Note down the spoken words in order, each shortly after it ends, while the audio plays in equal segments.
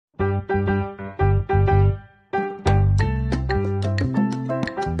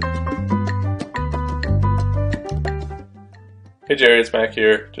Hey Jerry, it's Mac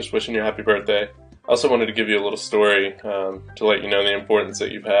here. Just wishing you a happy birthday. I also wanted to give you a little story to let you know the importance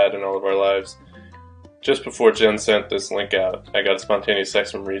that you've had in all of our lives. Just before Jen sent this link out, I got a spontaneous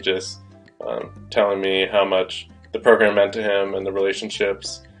text from Regis telling me how much the program meant to him and the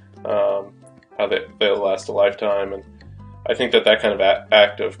relationships, how they'll last a lifetime. And I think that kind of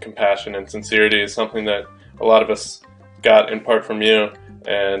act of compassion and sincerity is something that a lot of us got in part from you.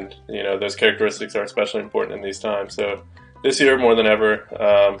 And, those characteristics are especially important in these times. So this year, more than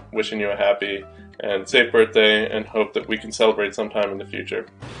ever, wishing you a happy and safe birthday and hope that we can celebrate sometime in the future.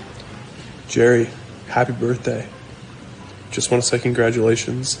 Jerry, happy birthday. Just want to say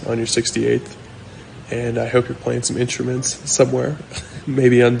congratulations on your 68th. And I hope you're playing some instruments somewhere,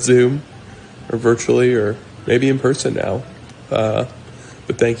 maybe on Zoom or virtually or maybe in person now. But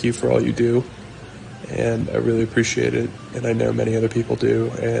thank you for all you do. And I really appreciate it. And I know many other people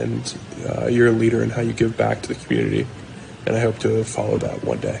do. And you're a leader in how you give back to the community. And I hope to follow that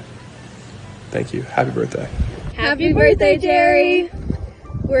one day. Thank you. Happy birthday. Happy birthday, Jerry.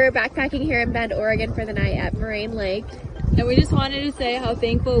 We're backpacking here in Bend, Oregon for the night at Moraine Lake. And we just wanted to say how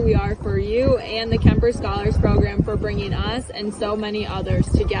thankful we are for you and the Kemper Scholars Program for bringing us and so many others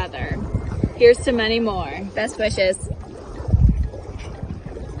together. Here's to many more. Best wishes.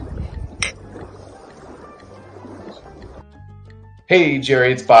 Hey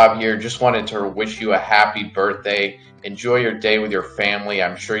Jerry, it's Bob here. Just wanted to wish you a happy birthday. Enjoy your day with your family.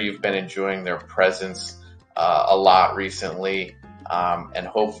 I'm sure you've been enjoying their presence a lot recently, and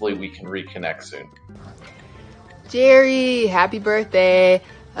hopefully we can reconnect soon. Jerry, happy birthday.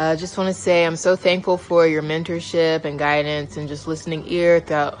 Just want to say I'm so thankful for your mentorship and guidance and just listening ear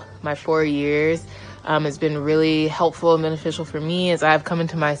throughout my 4 years. It's been really helpful and beneficial for me as I've come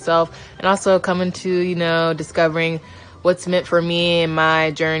into myself and also come into, discovering what's meant for me in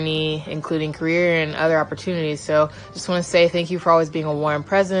my journey, including career and other opportunities. So just want to say thank you for always being a warm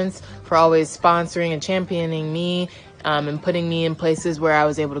presence, for always sponsoring and championing me, and putting me in places where I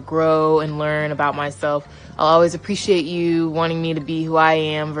was able to grow and learn about myself. I'll always appreciate you wanting me to be who I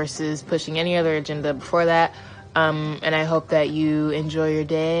am versus pushing any other agenda before that. And I hope that you enjoy your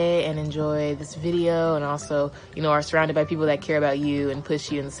day and enjoy this video and also, are surrounded by people that care about you and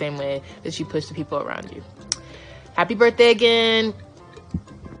push you in the same way that you push the people around you. Happy birthday again.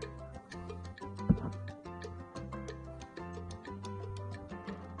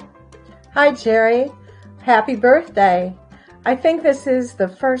 Hi, Jerry. Happy birthday. I think this is the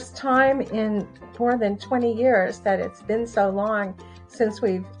first time in more than 20 years that it's been so long since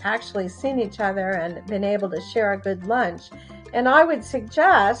we've actually seen each other and been able to share a good lunch. And I would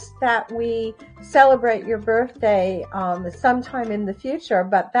suggest that we celebrate your birthday sometime in the future,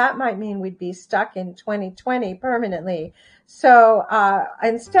 but that might mean we'd be stuck in 2020 permanently. So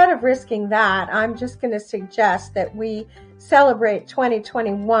instead of risking that, I'm just going to suggest that we celebrate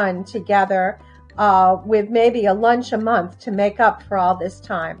 2021 together with maybe a lunch a month to make up for all this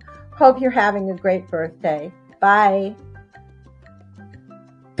time. Hope you're having a great birthday. Bye.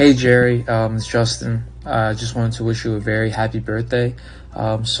 Hey Jerry, it's Justin. I just wanted to wish you a very happy birthday.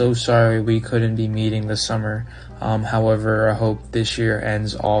 So sorry we couldn't be meeting this summer. However, I hope this year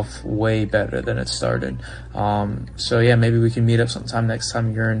ends off way better than it started. So yeah, maybe we can meet up sometime next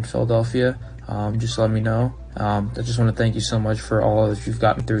time you're in Philadelphia. Just let me know. I just want to thank you so much for all that you've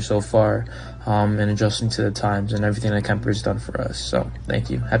gotten through so far, and adjusting to the times and everything that Kemper's done for us. So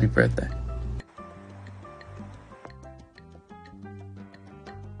thank you. Happy birthday.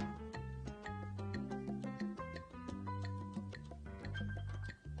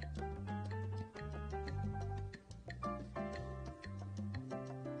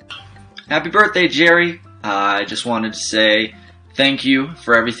 Happy birthday, Jerry. I just wanted to say thank you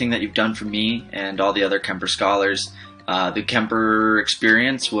for everything that you've done for me and all the other Kemper scholars. The Kemper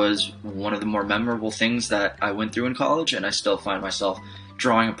experience was one of the more memorable things that I went through in college, and I still find myself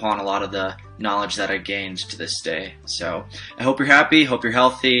drawing upon a lot of the knowledge that I gained to this day. So I hope you're happy, hope you're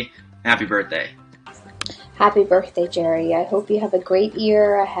healthy. Happy birthday. Happy birthday, Jerry. I hope you have a great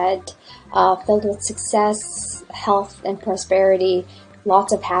year ahead, filled with success, health, and prosperity.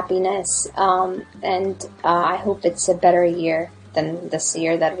 Lots of happiness, and I hope it's a better year than this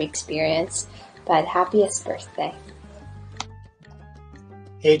year that we experienced. But happiest birthday.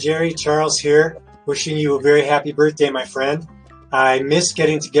 Hey Jerry, Charles here, wishing you a very happy birthday, my friend. I miss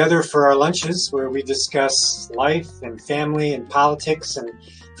getting together for our lunches where we discuss life and family and politics and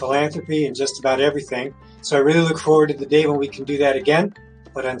philanthropy and just about everything. So I really look forward to the day when we can do that again.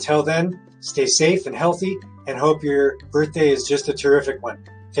 But until then, stay safe and healthy, and hope your birthday is just a terrific one.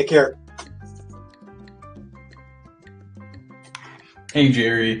 Take care. Hey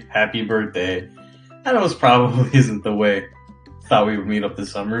Jerry, happy birthday. I know this probably isn't the way thought we would meet up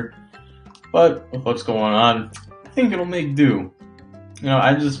this summer. But with what's going on, I think it'll make do.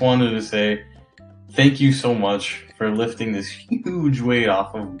 I just wanted to say thank you so much for lifting this huge weight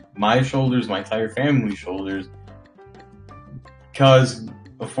off of my shoulders, my entire family's shoulders. Because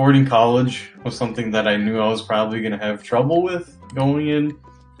affording college was something that I knew I was probably going to have trouble with going in.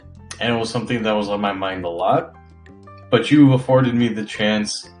 And it was something that was on my mind a lot. But you afforded me the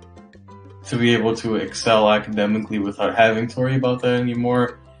chance to be able to excel academically without having to worry about that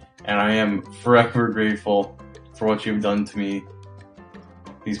anymore. And I am forever grateful for what you've done to me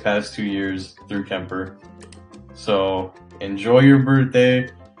these past 2 years through Kemper. So enjoy your birthday,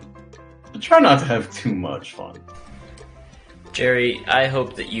 but try not to have too much fun. Jerry, I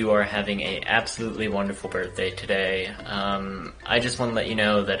hope that you are having an absolutely wonderful birthday today. I just want to let you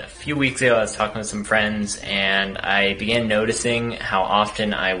know that a few weeks ago I was talking with some friends and I began noticing how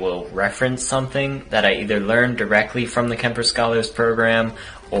often I will reference something that I either learned directly from the Kemper Scholars Program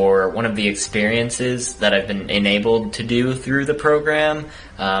or one of the experiences that I've been enabled to do through the program,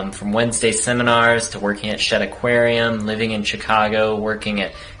 from Wednesday seminars to working at Shedd Aquarium, living in Chicago, working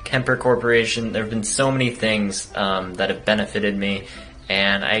at Kemper Corporation. There have been so many things that have benefited me,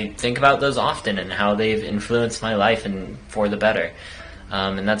 and I think about those often and how they've influenced my life and for the better.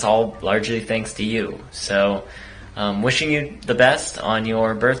 And that's all largely thanks to you. So wishing you the best on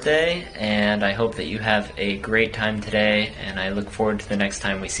your birthday, and I hope that you have a great time today, and I look forward to the next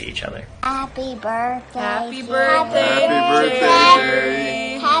time we see each other. Happy birthday. Happy birthday. Happy birthday,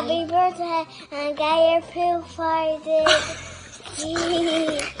 Jerry. Happy birthday, and get your poo farted.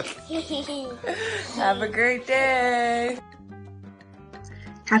 Have a great day.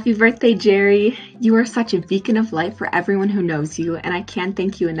 Happy birthday, Jerry. You are such a beacon of light for everyone who knows you, and I can't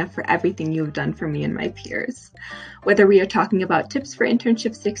thank you enough for everything you have done for me and my peers. Whether we are talking about tips for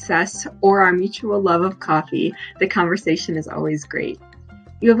internship success or our mutual love of coffee, the conversation is always great.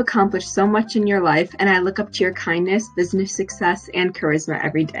 You have accomplished so much in your life, and I look up to your kindness, business success, and charisma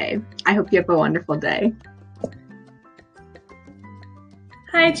every day. I hope you have a wonderful day.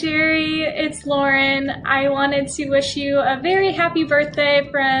 Hi Jerry, it's Lauren. I wanted to wish you a very happy birthday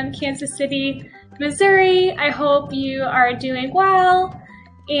from Kansas City, Missouri. I hope you are doing well,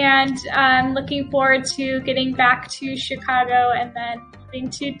 and I'm looking forward to getting back to Chicago and then moving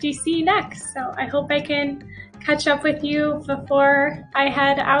to DC next. So I hope I can catch up with you before I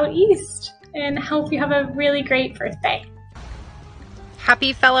head out east, and hope you have a really great birthday.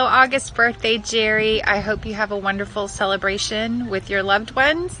 Happy fellow August birthday, Jerry. I hope you have a wonderful celebration with your loved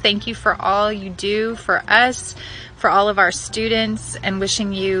ones. Thank you for all you do for us, for all of our students, and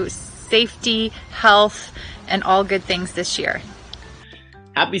wishing you safety, health, and all good things this year.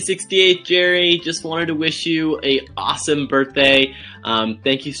 Happy 68th, Jerry. Just wanted to wish you an awesome birthday.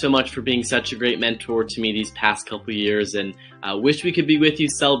 Thank you so much for being such a great mentor to me these past couple years, and wish we could be with you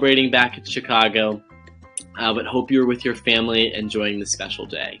celebrating back in Chicago. But hope you're with your family enjoying this special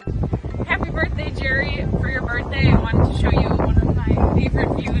day. Happy birthday, Jerry. For your birthday, I wanted to show you one of my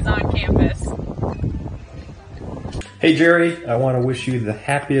favorite views on campus. Hey, Jerry. I want to wish you the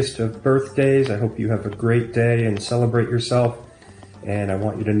happiest of birthdays. I hope you have a great day and celebrate yourself. And I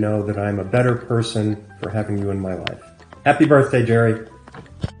want you to know that I'm a better person for having you in my life. Happy birthday, Jerry.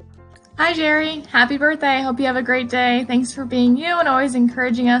 Hi, Jerry. Happy birthday. I hope you have a great day. Thanks for being you and always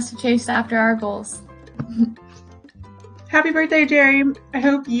encouraging us to chase after our goals. Happy birthday, Jerry. I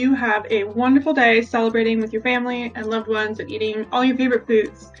hope you have a wonderful day celebrating with your family and loved ones and eating all your favorite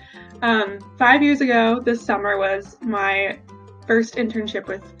foods. 5 years ago, this summer was my first internship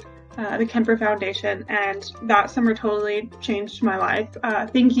with the Kemper Foundation, and that summer totally changed my life.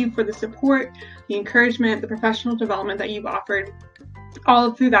 Thank you for the support, the encouragement, the professional development that you've offered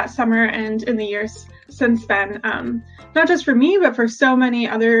all through that summer and in the years since then. Not just for me, but for so many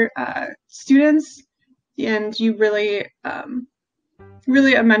other students. And you really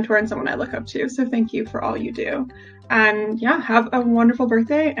a mentor and someone I look up to. So thank you for all you do. And yeah, have a wonderful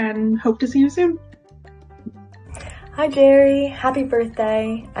birthday and hope to see you soon. Hi Jerry, happy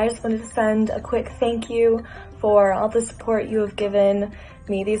birthday. I just wanted to send a quick thank you for all the support you have given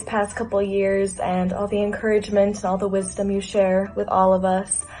me these past couple years and all the encouragement and all the wisdom you share with all of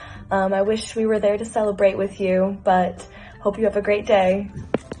us. I wish we were there to celebrate with you, but hope you have a great day.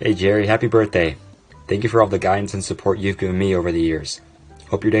 Hey Jerry, happy birthday. Thank you for all the guidance and support you've given me over the years.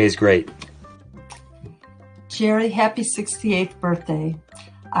 Hope your day is great. Jerry, happy 68th birthday.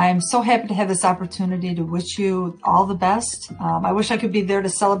 I'm so happy to have this opportunity to wish you all the best. I wish I could be there to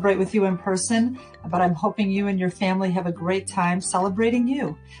celebrate with you in person, but I'm hoping you and your family have a great time celebrating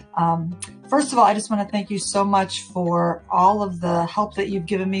you. First of all, I just want to thank you so much for all of the help that you've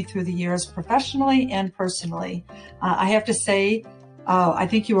given me through the years, professionally and personally. I have to say, I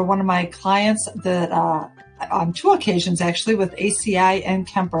think you were one of my clients that on 2 occasions actually with ACI and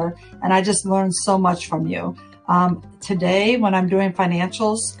Kemper, and I just learned so much from you. Today, when I'm doing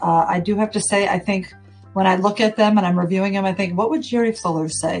financials, I do have to say, I think when I look at them and I'm reviewing them, I think, what would Jerry Fuller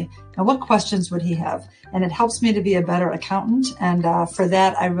say? And what questions would he have? And it helps me to be a better accountant. And for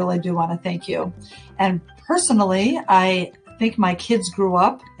that, I really do want to thank you. And personally, I think my kids grew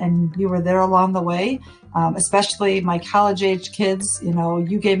up and you were there along the way, especially my college age kids. You know,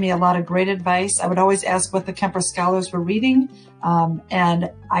 you gave me a lot of great advice. I would always ask what the Kemper Scholars were reading.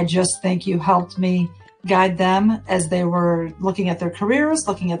 And I just think you helped me guide them as they were looking at their careers,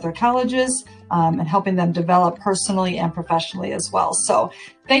 looking at their colleges, and helping them develop personally and professionally as well. So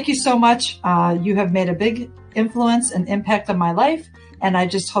thank you so much. You have made a big influence and impact on my life. And I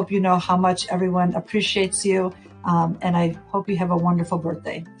just hope you know how much everyone appreciates you. And I hope you have a wonderful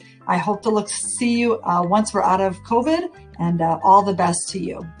birthday. I hope to see you once we're out of COVID, and all the best to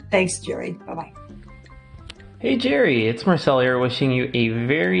you. Thanks, Jerry. Bye-bye. Hey Jerry, it's Marcel here wishing you a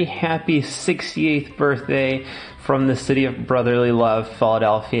very happy 68th birthday from the city of brotherly love,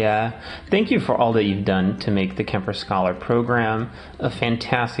 Philadelphia. Thank you for all that you've done to make the Kemper Scholar program a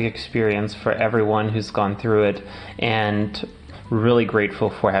fantastic experience for everyone who's gone through it, and really grateful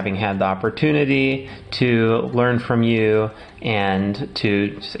for having had the opportunity to learn from you and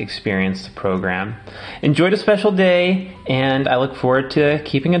to just experience the program. Enjoy the special day, and I look forward to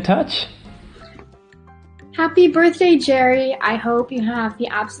keeping in touch. Happy birthday, Jerry. I hope you have the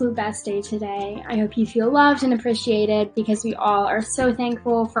absolute best day today. I hope you feel loved and appreciated, because we all are so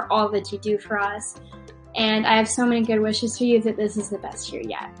thankful for all that you do for us. And I have so many good wishes for you that this is the best year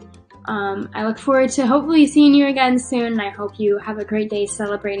yet. I look forward to hopefully seeing you again soon, and I hope you have a great day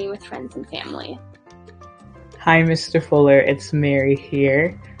celebrating with friends and family. Hi, Mr. Fuller. It's Mary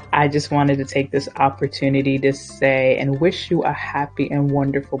here. I just wanted to take this opportunity to say and wish you a happy and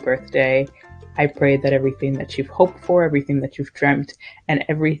wonderful birthday. I pray that everything that you've hoped for, everything that you've dreamt, and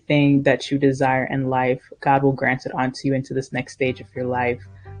everything that you desire in life, God will grant it onto you into this next stage of your life.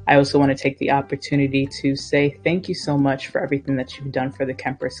 I also want to take the opportunity to say thank you so much for everything that you've done for the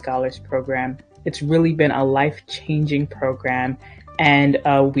Kemper Scholars Program. It's really been a life-changing program, and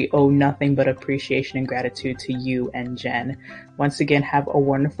we owe nothing but appreciation and gratitude to you and Jen. Once again, have a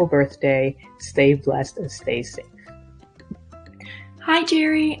wonderful birthday. Stay blessed and stay safe. Hi,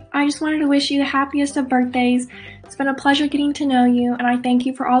 Jerry. I just wanted to wish you the happiest of birthdays. It's been a pleasure getting to know you, and I thank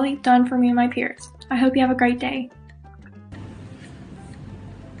you for all that you've done for me and my peers. I hope you have a great day.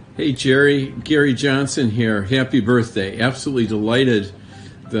 Hey, Jerry. Gary Johnson here. Happy birthday. Absolutely delighted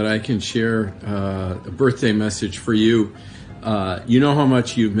that I can share a birthday message for you. You know how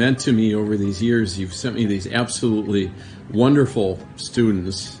much you've meant to me over these years. You've sent me these absolutely wonderful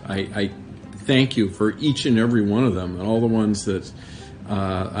students. I thank you for each and every one of them, and all the ones that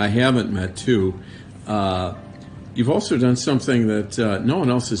I haven't met too. You've also done something that no one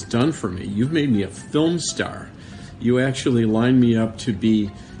else has done for me. You've made me a film star. You actually lined me up to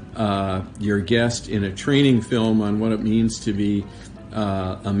be your guest in a training film on what it means to be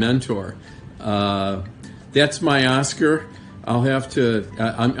a mentor. That's my Oscar. I'll have to,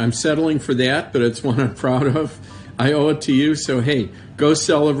 I'm settling for that, but it's one I'm proud of. I owe it to you, so hey, go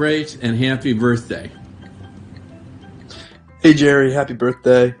celebrate, and happy birthday. Hey Jerry, happy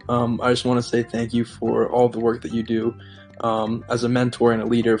birthday. I just want to say thank you for all the work that you do as a mentor and a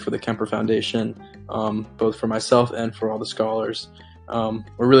leader for the Kemper Foundation, both for myself and for all the scholars. We're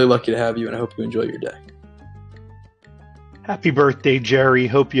really lucky to have you, and I hope you enjoy your day. Happy birthday, Jerry.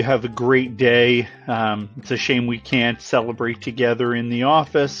 Hope you have a great day. It's a shame we can't celebrate together in the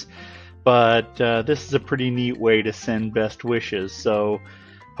office, but this is a pretty neat way to send best wishes. So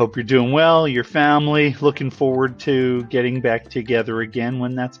hope you're doing well, your family. Looking forward to getting back together again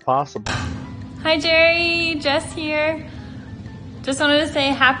when that's possible. Hi Jerry, Jess here. Just wanted to say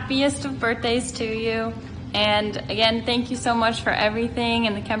happiest of birthdays to you. And again, thank you so much for everything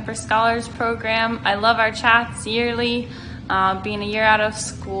in the Kemper Scholars Program. I love our chats yearly. Being a year out of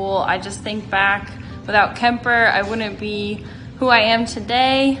school, I just think back, without Kemper, I wouldn't be who I am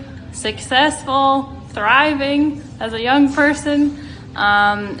today, successful, thriving as a young person.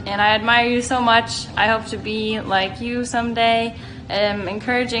 And I admire you so much. I hope to be like you someday,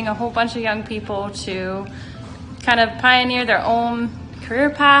 encouraging a whole bunch of young people to kind of pioneer their own career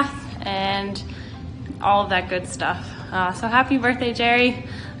path and all of that good stuff. So happy birthday, Jerry,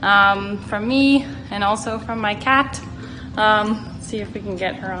 from me and also from my cat. Let's see if we can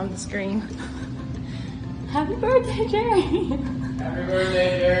get her on the screen. Happy birthday, Jerry. Happy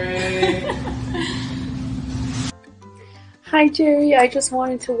birthday, Jerry. Hi, Jerry. I just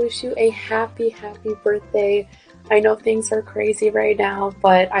wanted to wish you a happy birthday. I know things are crazy right now,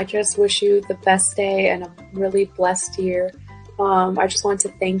 but I just wish you the best day and a really blessed year. I just want to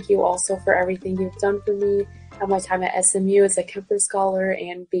thank you also for everything you've done for me at my time at SMU as a Kemper Scholar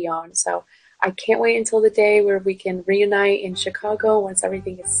and beyond. So I can't wait until the day where we can reunite in Chicago once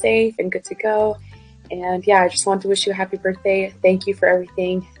everything is safe and good to go. And yeah, I just want to wish you a happy birthday. Thank you for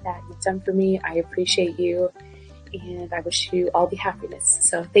everything that you've done for me. I appreciate you, and I wish you all the happiness.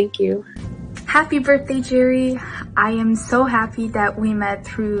 So thank you. Happy birthday, Jerry. I am so happy that we met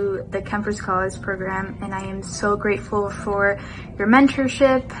through the Kemper Scholars Program, and I am so grateful for your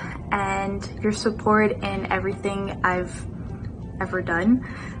mentorship and your support in everything I've ever done.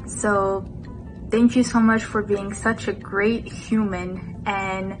 So thank you so much for being such a great human,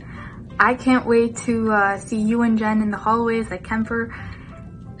 and I can't wait to see you and Jen in the hallways at Kemper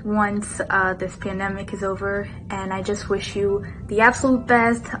once this pandemic is over. And I just wish you the absolute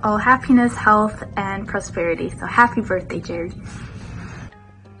best, all happiness, health, and prosperity. So happy birthday, Jerry.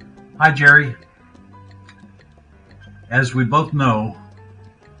 Hi, Jerry. As we both know,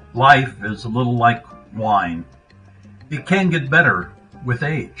 life is a little like wine. It can get better with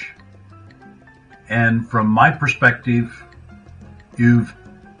age. And from my perspective, you've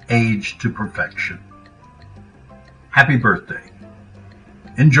aged to perfection. Happy birthday.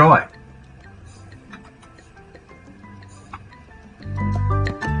 Enjoy.